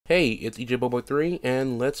Hey, it's EJ 3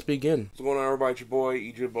 and let's begin. What's going on, everybody?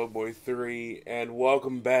 It's your boy, EJ 3 and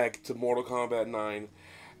welcome back to Mortal Kombat 9.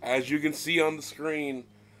 As you can see on the screen,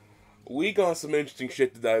 we got some interesting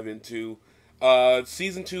shit to dive into.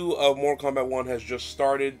 Season 2 of Mortal Kombat 1 has just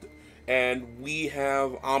started, and we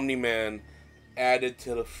have Omni-Man added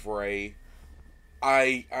to the fray.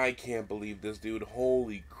 I can't believe this, dude.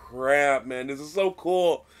 Holy crap, man. This is so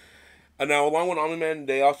cool. And now, along with Omni-Man,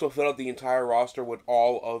 they also filled out the entire roster with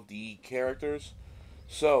all of the characters.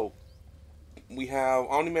 So, we have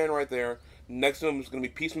Omni-Man right there. Next to him is going to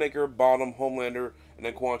be Peacemaker, Bottom, Homelander, and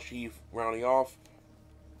then Quan Chi rounding off.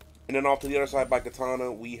 And then off to the other side by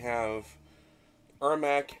Katana, we have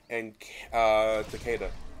Ermac and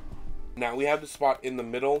Takeda. Now, we have the spot in the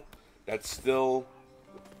middle that's still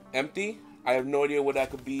empty. I have no idea what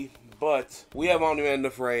that could be, but we have Omni-Man in the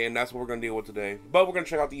fray, and that's what we're going to deal with today. But we're going to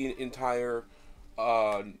check out the entire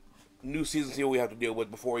new season, see what we have to deal with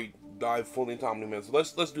before we dive fully into Omni-Man. So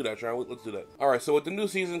let's do that, shall we? Let's do that. Alright, so with the new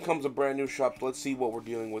season comes a brand new shop. So let's see what we're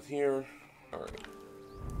dealing with here. Alright.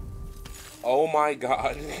 Oh my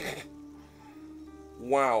god.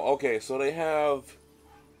 Wow, okay, so they have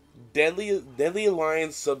Deadly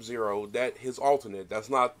Alliance Sub-Zero, that his alternate. That's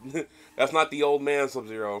not that's not the old man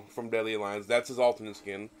Sub-Zero from Deadly Alliance. That's his alternate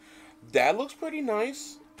skin. That looks pretty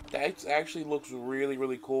nice. That actually looks really,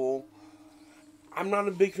 really cool. I'm not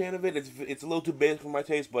a big fan of it. It's a little too basic for my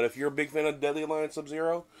taste, but if you're a big fan of Deadly Alliance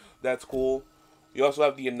Sub-Zero, that's cool. You also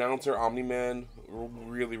have the announcer Omni-Man,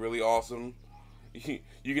 really, really awesome. You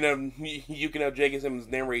can have J.K. Simmons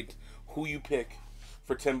narrate who you pick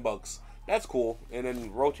for $10. That's cool. And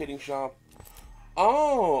then rotating shop.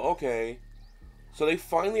 Oh, okay. So they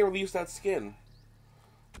finally released that skin.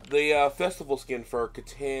 The festival skin for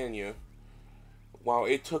Catania. Wow,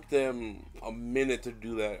 it took them a minute to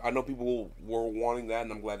do that. I know people were wanting that,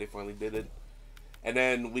 and I'm glad they finally did it. And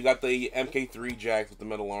then we got the MK3 jacks with the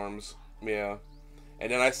metal arms. Yeah.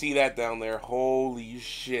 And then I see that down there. Holy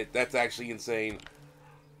shit, that's actually insane.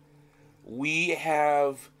 We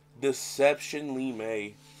have Deception Lee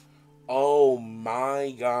May. Oh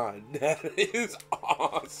my god, that is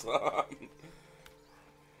awesome.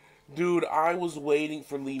 Dude, I was waiting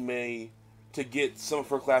for Lee May to get some of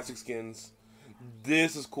her classic skins.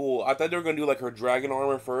 This is cool. I thought they were going to do like her dragon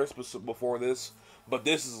armor first before this. But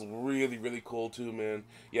this is really, really cool too, man.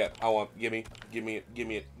 Yeah, I want, give me it, give me it, give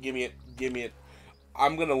me it, give me it.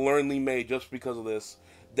 I'm going to learn Lee May just because of this.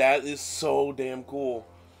 That is so damn cool.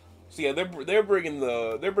 So yeah, they're bringing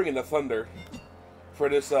the thunder for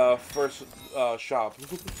this first shop.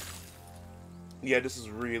 Yeah, this is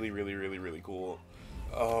really, really, really, really cool.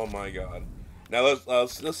 Oh my god. Now let's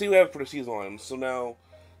see what we have for the season items. So now,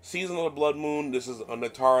 Season of the Blood Moon. This is a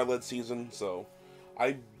Natara-led season, so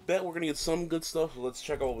I bet we're gonna get some good stuff. So let's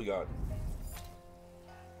check out what we got.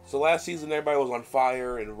 So last season, everybody was on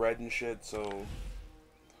fire and red and shit. So,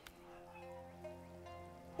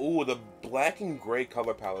 ooh, the black and gray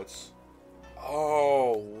color palettes.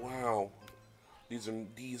 Oh wow. These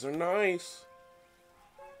are nice.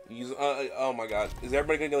 These oh my god, is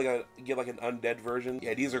everybody gonna get like an undead version?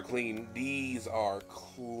 Yeah, these are clean. These are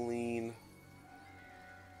clean.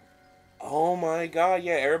 Oh my god,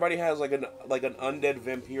 yeah, everybody has like an undead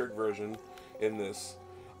vampiric version in this.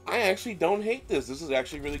 I actually don't hate this. This is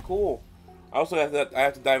actually really cool. I also have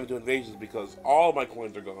to dive into invasions because all my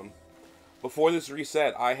coins are gone. Before this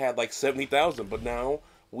reset, I had like 70,000, but now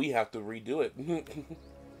we have to redo it.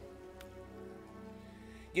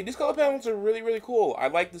 Yeah, these color palettes are really, really cool. I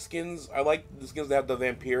like the skins. I like the skins that have the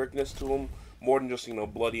vampiricness to them more than just, you know,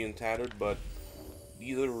 bloody and tattered. But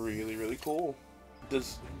these are really, really cool.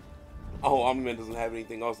 Oh, Omni-Man doesn't have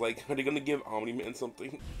anything. I was like, are they gonna give Omni-Man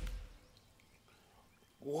something?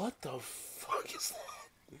 What the fuck is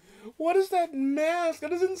that? What is that mask?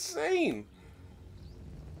 That is insane.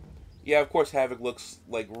 Yeah, of course Havoc looks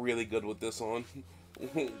like really good with this on,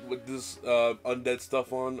 with this undead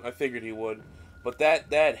stuff on. I figured he would. But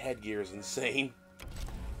that headgear is insane.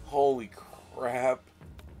 Holy crap.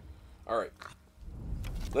 Alright.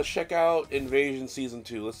 Let's check out Invasion Season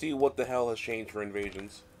 2. Let's see what the hell has changed for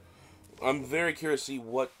Invasions. I'm very curious to see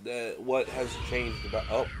what has changed about...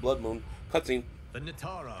 Oh, Blood Moon. Cutscene. The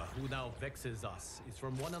Natara who now vexes us is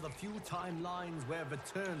from one of the few timelines where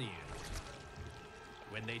Viltrum,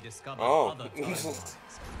 when they discovered other timelines,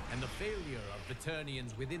 and the failure of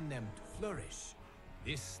Viltrumians within them to flourish,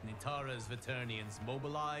 this Natara's Viltrumians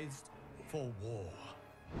mobilized for war.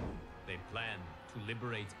 They plan to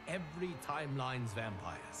liberate every timeline's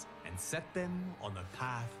vampires and set them on a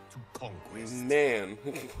path to conquest. Man.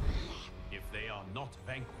 If they are not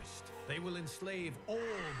vanquished, they will enslave all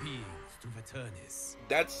beings to Viturnis.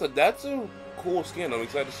 That's a cool skin. I'm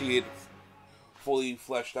excited to see it fully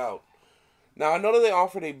fleshed out. Now I know that they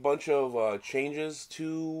offered a bunch of changes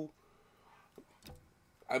to.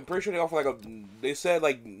 I'm pretty sure they offered they said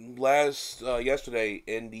yesterday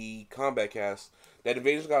in the combat cast that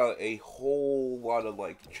Invasion's got a whole lot of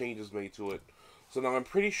changes made to it. So now I'm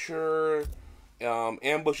pretty sure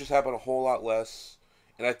ambushes happen a whole lot less,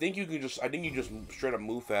 and I think you just straight up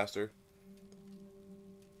move faster.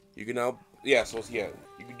 You can now, you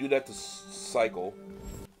can do that to cycle.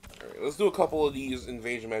 All right, let's do a couple of these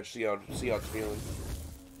invasion matches. See how it's feeling.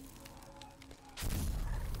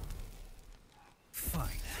 Fine.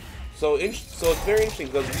 So it's very interesting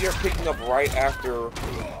because we are picking up right after.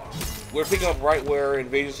 We're picking up right where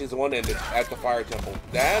Invasion Season 1 ended, at the Fire Temple.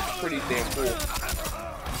 That's pretty damn cool.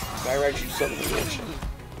 That actually something to mention.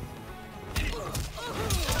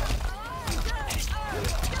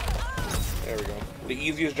 There we go. The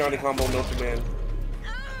easiest Johnny combo known to man.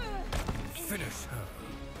 Finish her.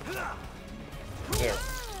 There.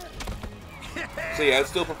 So yeah, it's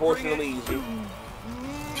still proportionally easy.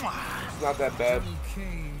 It's not that bad.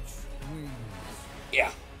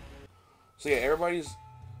 Yeah. So yeah,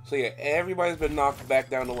 everybody's been knocked back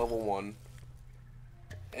down to level 1.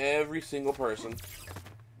 Every single person.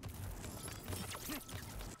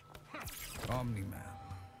 Omni-Man.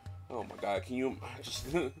 Oh my god, can you just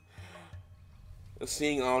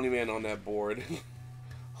seeing Omni-Man on that board.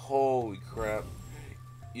 Holy crap.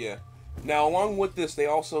 Yeah. Now along with this they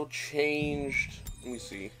also changed, let me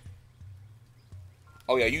see.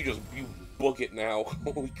 Oh yeah, you book it now.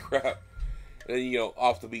 Holy crap. And then,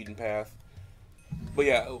 off the beaten path. But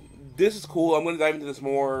yeah, this is cool. I'm going to dive into this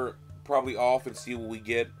more probably off and see what we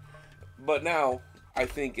get. But now, I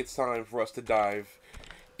think it's time for us to dive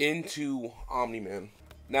into Omni-Man.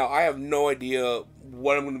 Now, I have no idea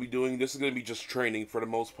what I'm going to be doing. This is going to be just training for the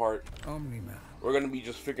most part. Omni-Man. We're going to be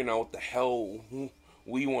just figuring out what the hell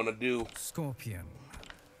we want to do. Scorpion.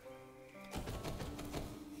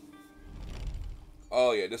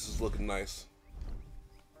 Oh yeah, this is looking nice.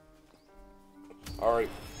 All right,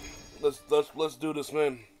 let's do this,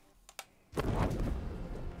 man.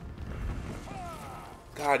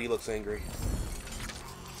 God, he looks angry.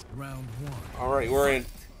 Round 1. All right, we're in.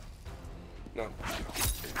 No,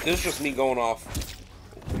 this is just me going off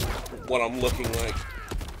what I'm looking like.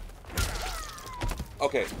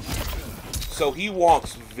 Okay, so he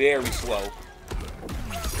walks very slow,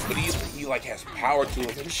 but he like has power to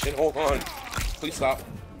him and shit. Hold on, please stop.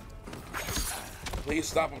 Please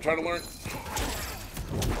stop. I'm trying to learn.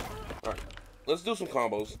 All right, let's do some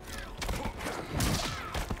combos.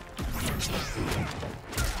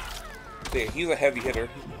 Yeah, he's a heavy hitter.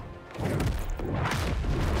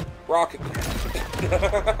 Rocket.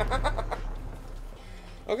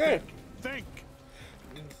 Okay. Think.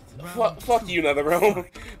 Fuck you, NetherRealm.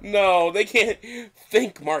 No, they can't.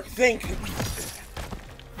 Think, Mark. Think.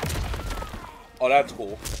 Oh, that's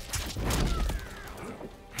cool.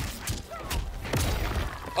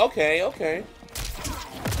 Okay, okay.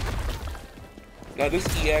 Now this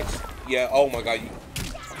EX, yeah. Oh my god,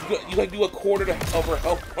 you like do a quarter of her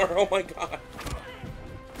health bar. Oh my god.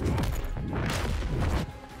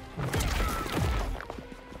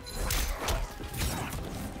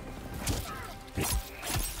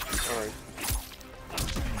 Alright.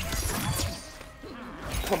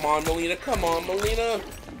 Come on, Melina. Come on, Melina.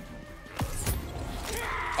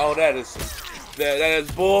 Oh, that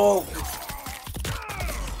is bull.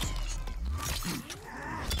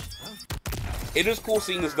 It is cool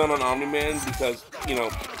seeing this done on Omni-Man because, you know,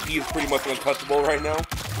 he is pretty much untouchable right now.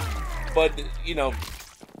 But, you know,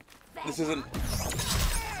 this isn't...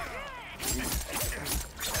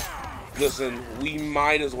 Listen, we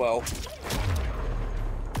might as well.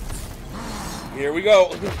 Here we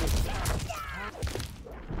go.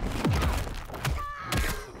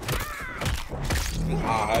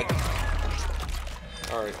 Odd.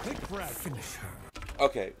 Alright. Finish her.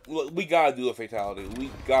 Okay, we gotta do a fatality. We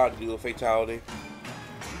gotta do a fatality.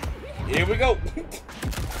 Here we go.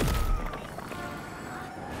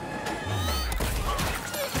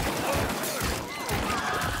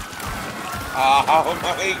 Oh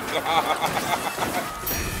my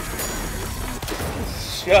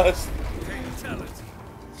god.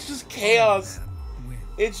 It's just chaos.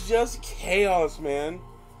 It's just chaos, man.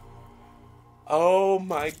 Oh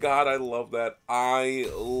my god, I love that. I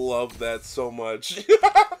love that so much.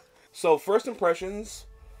 So, first impressions,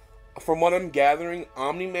 from what I'm gathering,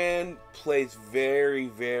 Omni-Man plays very,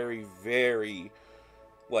 very, very,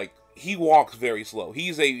 like, he walks very slow.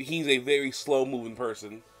 He's a very slow moving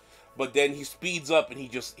person. But then he speeds up and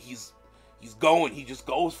he's He's going. He just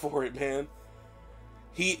goes for it, man.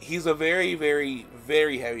 He's a very, very,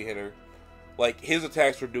 very heavy hitter. Like, his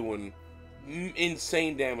attacks were doing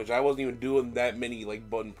insane damage. I wasn't even doing that many, like,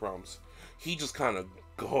 button prompts. He just kind of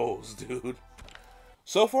goes, dude.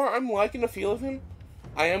 So far, I'm liking the feel of him.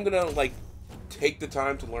 I am gonna, like, take the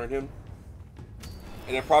time to learn him.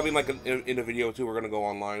 And then probably, like, in a video, too, we're gonna go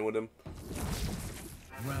online with him.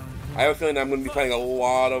 I have a feeling that I'm gonna be playing a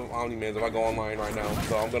lot of Omni-Mans if I go online right now.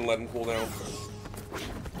 So I'm gonna let him cool down.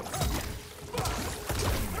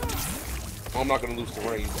 I'm not gonna lose the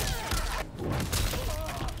range.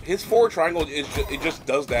 His forward triangle is just, it just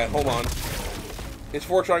does that. Hold on. His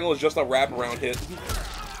forward triangle is just a wraparound hit.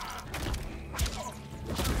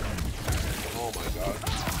 Oh my god.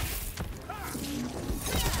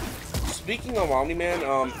 Speaking of Omni-Man,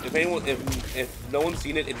 if no one's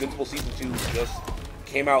seen it, Invincible Season 2 just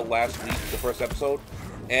came out last week, the first episode,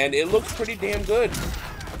 and it looks pretty damn good.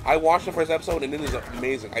 I watched the first episode and it is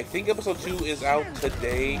amazing. I think episode 2 is out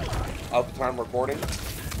today of the time recording.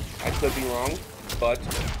 I could be wrong, but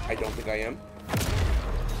I don't think I am.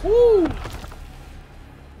 Woo!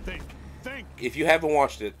 Think. If you haven't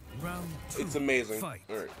watched it, it's amazing. Fight.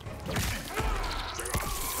 All right.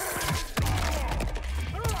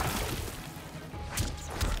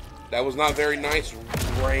 That was not very nice,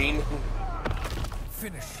 Rain.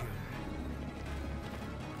 Finish you.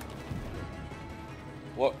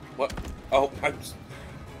 What? Oh, I just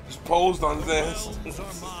posed on this. Realms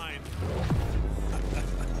are mine.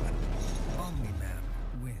 Omni-Man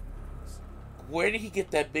wins. Where did he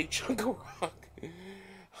get that big chunk of rock?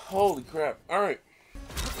 Holy crap. Alright.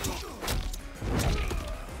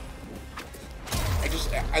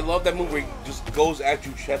 I love that move where he just goes at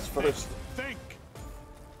you chest first. Think.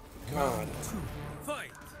 God.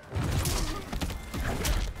 Fight.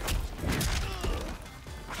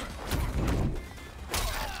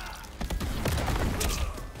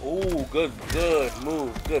 Ooh, good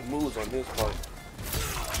move. Good moves on his part.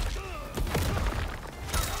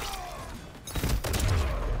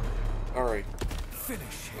 Alright.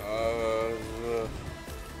 Finish.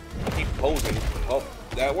 Keep posing. Oh,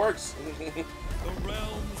 that works. The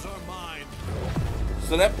realms are mine.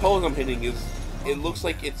 So that pose I'm hitting is, it looks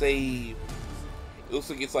like it's a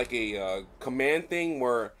command thing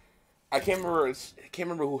where I can't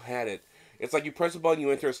remember who had it. It's like you press a button, you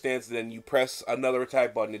enter a stance, and then you press another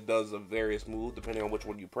attack button. It does a various move depending on which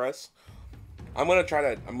one you press. I'm gonna have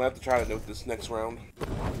to try to note this next round.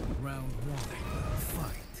 Round 1.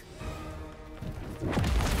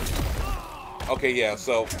 Fight. Okay, yeah.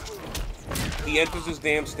 So he enters his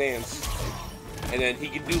damn stance, and then he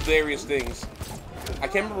can do various things. I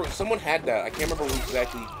can't remember. Someone had that. I can't remember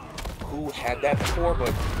who had that before,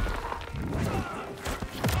 but.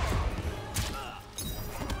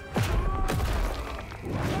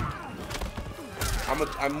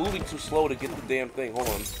 I'm moving too slow to get the damn thing. Hold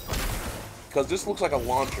on. Because this looks like a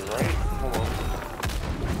launcher, right? Hold on.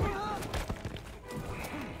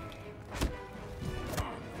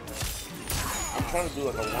 I'm trying to do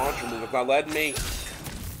like a launcher move. It's not letting me.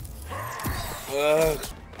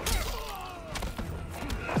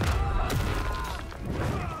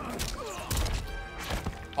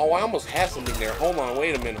 Oh, I almost had something there. Hold on.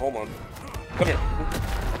 Wait a minute. Hold on. Come here.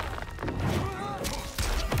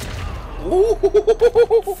 Ooh.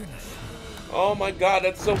 Oh my god,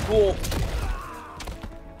 that's so cool.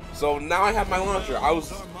 So now I have my launcher. I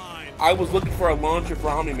was looking for a launcher for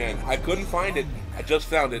Omni-Man. I couldn't find it. I just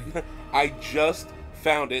found it. I just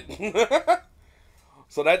found it.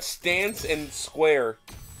 So that stance and square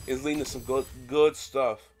is leading to some good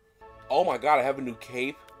stuff. Oh my god, I have a new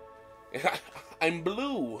cape. I'm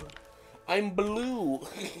blue. I'm blue.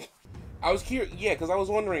 I was curious, yeah, because I was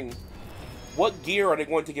wondering, what gear are they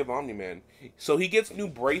going to give Omni-Man? So he gets new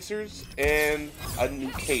bracers and a new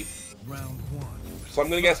cape. Round 1. So I'm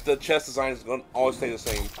gonna guess the chest design is gonna always stay the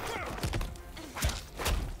same.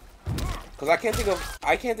 Cause I can't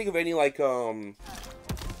think of any like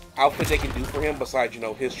outfit they can do for him besides, you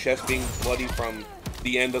know, his chest being bloody from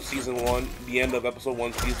the end of season 1, the end of episode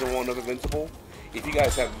 1, season 1 of Invincible. If you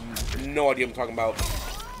guys have no idea what I'm talking about,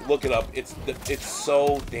 look it up. It's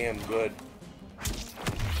so damn good.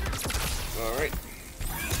 All right.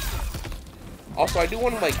 Also, I do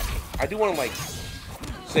want to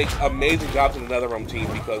say amazing job to the NetherRealm team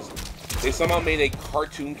because they somehow made a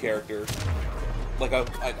cartoon character, like a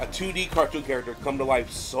 2D cartoon character, come to life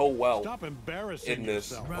so well. Stop embarrassing in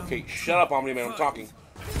this. yourself. Okay, shut up, Omni-Man. I'm talking.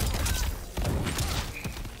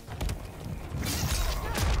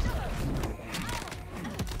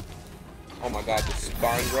 Oh my god, the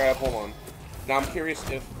spine grab. Hold on. Now I'm curious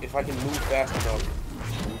if I can move fast enough.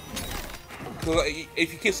 Because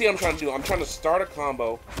if you can see what I'm trying to do, I'm trying to start a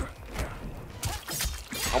combo.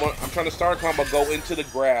 I'm trying to start a combo, go into the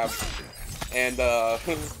grab, and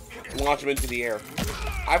launch him into the air.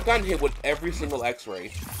 I've gotten hit with every single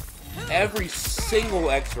X-ray. Every single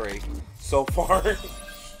X-ray so far.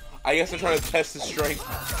 I guess they're trying to test his strength.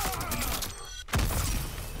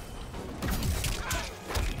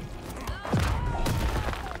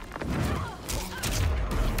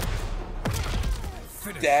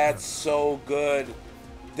 That's so good.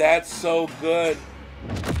 That's so good.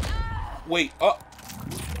 Wait,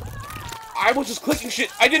 I was just clicking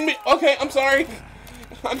shit. I didn't mean. Okay, I'm sorry.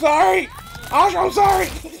 I'm sorry. Asha, I'm sorry.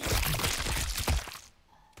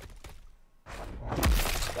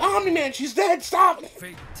 Omni-Man, she's dead. Stop.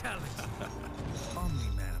 Fatality.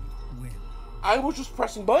 Omni-Man wins. I was just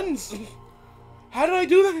pressing buttons. How did I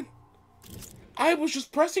do that? I was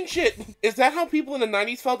just pressing shit. Is that how people in the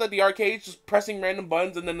 90s felt at the arcades, just pressing random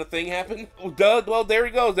buttons and then the thing happened? Duh, well, there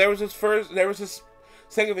he goes. There was his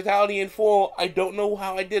second fatality in full. I don't know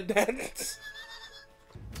how I did that.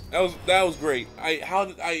 that was great.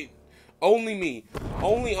 Only me.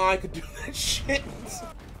 Only I could do that shit.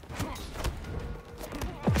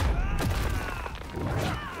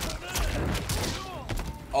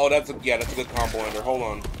 Oh, that's a good combo ender. Hold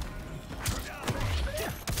on.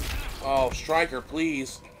 Oh, Striker,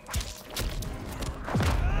 please.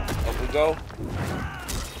 Up we go.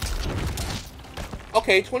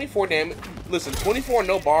 Okay, 24 damage. Listen, 24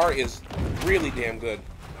 no bar is really damn good.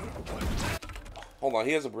 Hold on,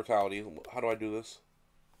 he has a brutality. How do I do this?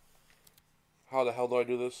 How the hell do I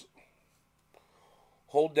do this?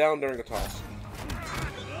 Hold down during a toss.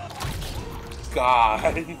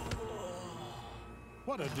 God.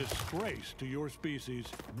 What a disgrace to your species.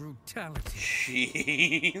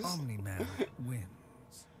 Brutality. Jeez. Omni-Man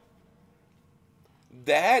wins.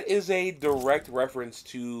 That is a direct reference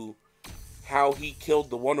to how he killed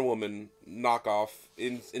the Wonder Woman knockoff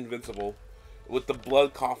in Invincible with the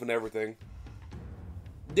blood cough and everything.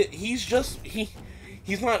 He's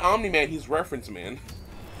not Omni-Man, he's Reference Man.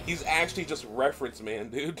 He's actually just Reference Man,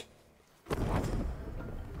 dude.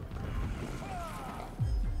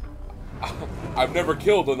 I've never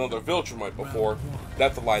killed another Viltrumite before.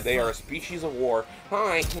 That's a lie. They are a species of war.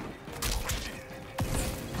 Hi. It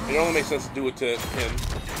only makes sense to do it to him.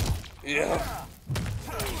 Yeah.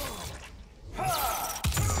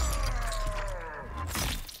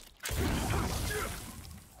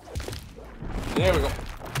 There we go.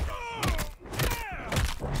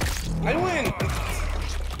 I win.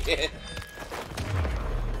 Yeah.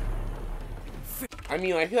 I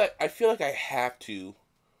mean, I feel like I have to.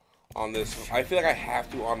 On this, I feel like I have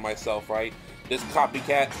to on myself, right? This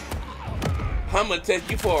copycat. I'm gonna take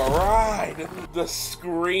you for a ride. The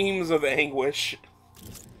screams of anguish.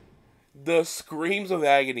 The screams of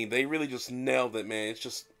agony. They really just nailed it, man. It's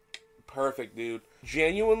just perfect, dude.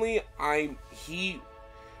 Genuinely,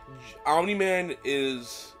 Omni-Man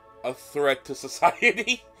is a threat to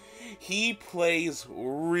society. He plays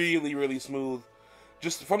really, really smooth.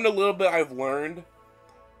 Just from the little bit I've learned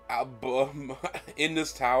in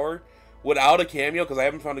this tower, without a cameo, because I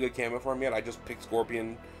haven't found a good cameo for him yet. I just picked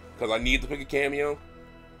Scorpion because I need to pick a cameo.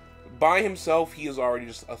 By himself, he is already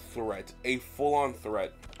just a threat, a full-on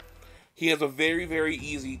threat. He has a very, very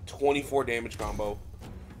easy 24 damage combo,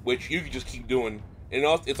 which you can just keep doing. And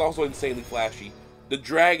it's also insanely flashy. The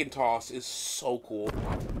Dragon Toss is so cool.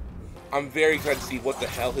 I'm very excited to see what the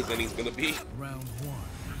hell his ending's gonna be. Round one.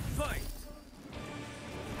 Fight.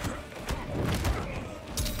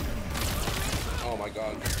 Oh my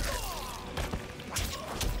god.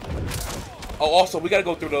 Oh, also, we gotta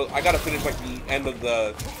go through I gotta finish, like, the end of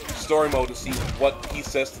the story mode to see what he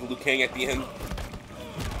says to Liu Kang at the end.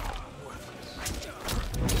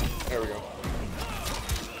 There we go.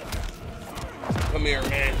 Come here,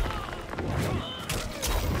 man.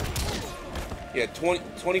 Yeah,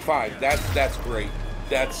 25. That's great.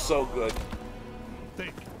 That's so good.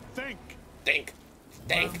 Think. Think. Think.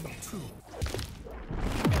 Round two.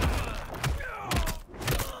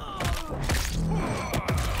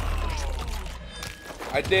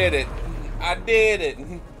 I did it. I did it.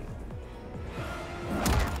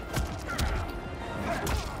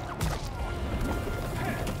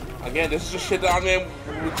 Again, this is just shit that Omni-Man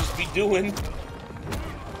would just be doing.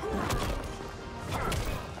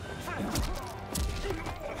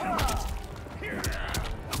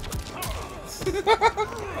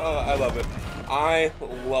 Oh, I love it. I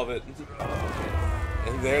love it.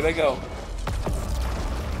 And there they go.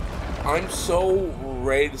 I'm so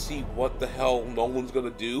ready to see what the hell Nolan's gonna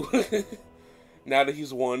do now that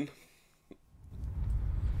he's won.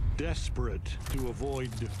 Desperate to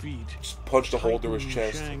avoid defeat, Just punched a hole through his Titan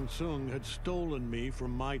chest. Shang Tsung had stolen me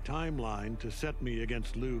from my timeline to set me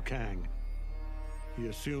against Liu Kang. He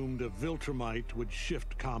assumed a Viltrumite would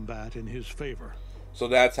shift combat in his favor. So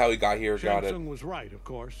that's how he got here. Got Shang it. Tsung was right, of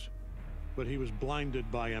course, but he was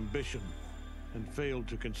blinded by ambition and failed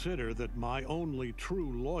to consider that my only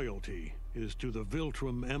true loyalty is to the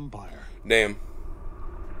Viltrum Empire. Damn.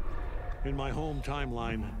 In my home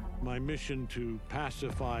timeline, my mission to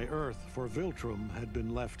pacify Earth for Viltrum had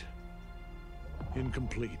been left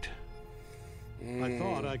incomplete. I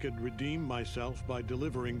thought I could redeem myself by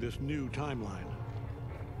delivering this new timeline.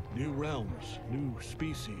 New realms, new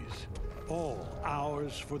species, all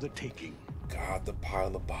ours for the taking. God, the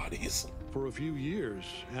pile of bodies. For a few years,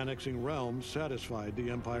 annexing realms satisfied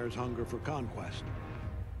the Empire's hunger for conquest.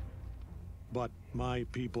 But my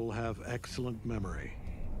people have excellent memory.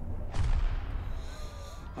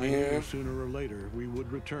 I knew sooner or later we would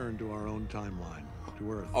return to our own timeline,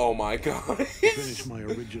 to Earth. Oh my God. To finish my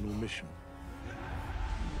original mission.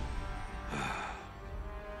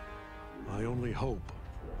 I only hope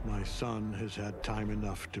my son has had time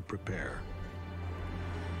enough to prepare.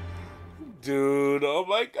 Dude, oh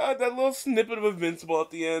my God, that little snippet of Invincible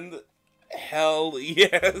at the end. Hell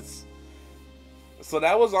yes. So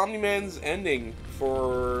that was Omni-Man's ending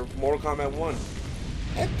for Mortal Kombat 1.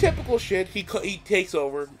 And typical shit, he takes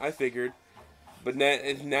over, I figured. But now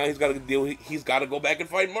he's got to deal. He's got to go back and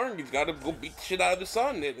fight Martin. He's got to go beat the shit out of his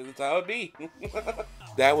son. That's how it be.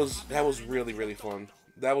 That was really, really fun.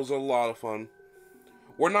 That was a lot of fun.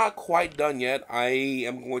 We're not quite done yet. I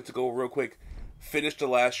am going to go real quick, finish the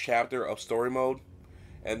last chapter of story mode,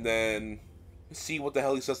 and then see what the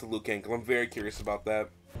hell he says to Liu Kang, because I'm very curious about that.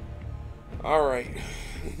 Alright.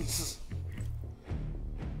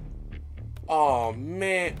 Oh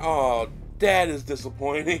man, oh, that is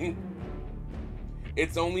disappointing.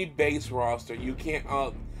 It's only base roster. You can't,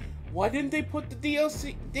 why didn't they put the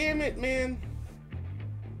DLC? Damn it, man.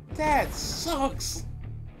 That sucks.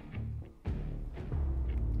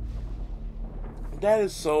 That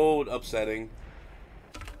is so upsetting.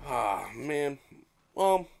 Ah, man.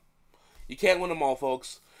 Well, you can't win them all,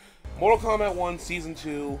 folks. Mortal Kombat 1 Season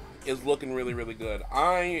 2 is looking really, really good.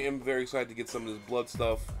 I am very excited to get some of this blood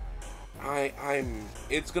stuff.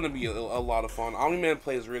 It's gonna be a lot of fun. Omni-Man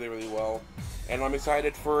plays really, really well, and I'm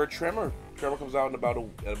excited for Tremor. Tremor comes out in about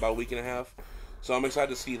a week and a half, so I'm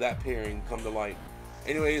excited to see that pairing come to light.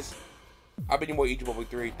 Anyways, I've been your boy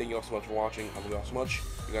EG3. Thank you all so much for watching. I love you all so much.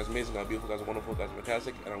 You guys are amazing. You guys are beautiful. You guys are wonderful. You guys are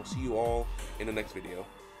fantastic, and I will see you all in the next video.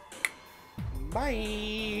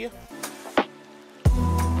 Bye.